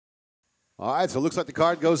All right, so it looks like the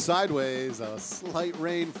card goes sideways. A slight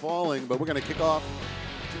rain falling, but we're going to kick off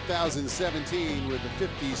 2017 with the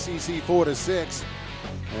 50cc 4-6.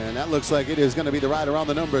 And that looks like it is going to be the rider on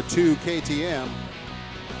the number 2 KTM.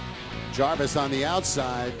 Jarvis on the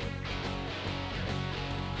outside.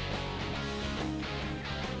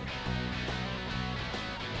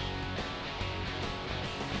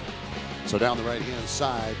 So down the right-hand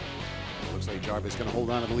side, looks like Jarvis going to hold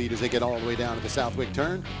on to the lead as they get all the way down to the Southwick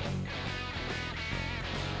turn.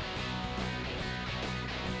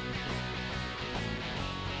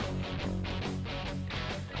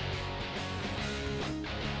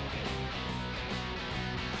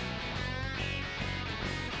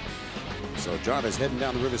 So Jarvis heading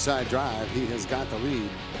down the Riverside Drive. He has got the lead.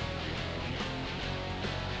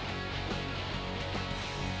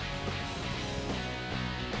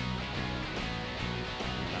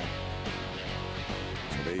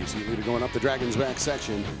 So there you see leader going up the Dragon's Back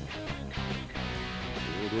section.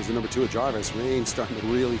 Here it is, the number 2 of Jarvis. Rain starting to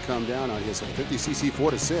really come down on here. So 50cc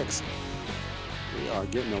 4-6. We are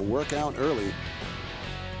getting a workout early.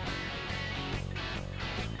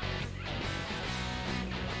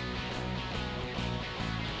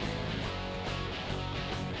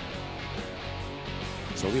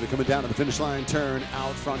 So leader coming down to the finish line turn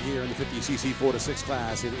out front here in the 50cc 4-6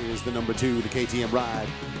 class. It is the number 2, the KTM ride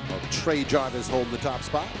of Trey Jarvis holding the top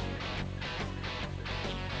spot.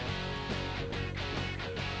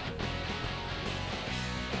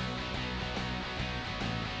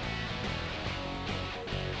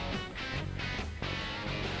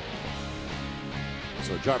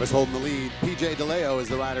 So Jarvis holding the lead. PJ DeLeo is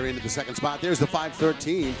the rider into the second spot. There's the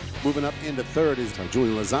 513. Moving up into third is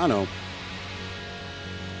Julian Lozano.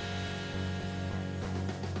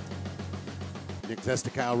 Nick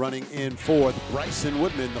Testicow running in fourth. Bryson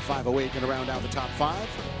Woodman, the 508, going to round out the top 5.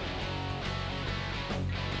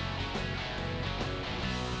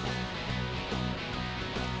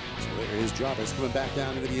 So there is Jarvis coming back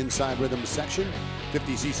down into the inside rhythm section.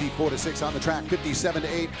 50cc 4-6 on the track.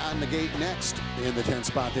 57-8 on the gate next. In the 10th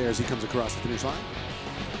spot there as he comes across the finish line.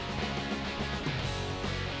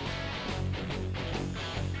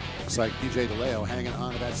 Looks like PJ DeLeo hanging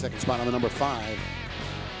on to that second spot on the number 5.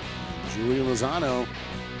 Julian Lozano,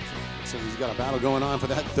 so he's got a battle going on for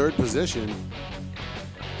that third position.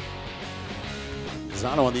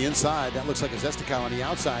 Lozano on the inside. That looks like a Testicow on the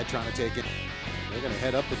outside trying to take it. They're going to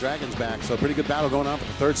head up the Dragon's Back. So pretty good battle going on for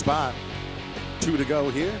the third spot. 2 to go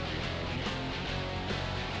here.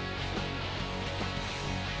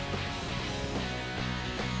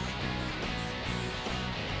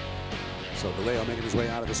 So DeLeo making his way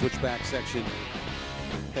out of the switchback section,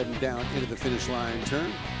 heading down into the finish line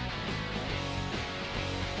turn.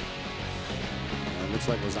 Looks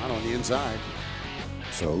like Lozano on the inside.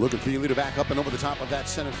 So looking for you leader back up and over the top of that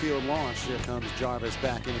center field launch. Here comes Jarvis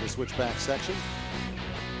back into the switchback section.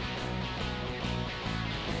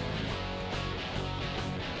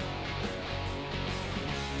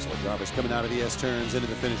 So Jarvis coming out of the S turns into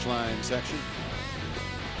the finish line section.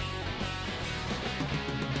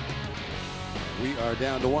 We are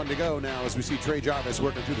down to 1 to go now as we see Trey Jarvis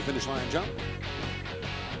working through the finish line jump.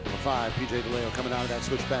 5, PJ DeLeo coming out of that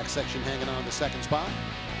switchback section, hanging on the second spot.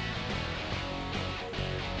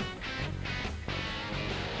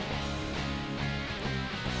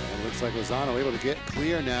 And looks like Lozano able to get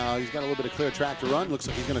clear now. He's got a little bit of clear track to run. Looks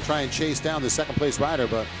like he's going to try and chase down the second place rider,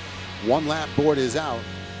 but one lap board is out.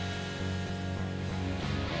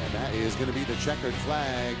 And that is going to be the checkered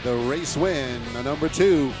flag, the race win, the number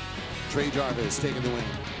 2, Trey Jarvis taking the win.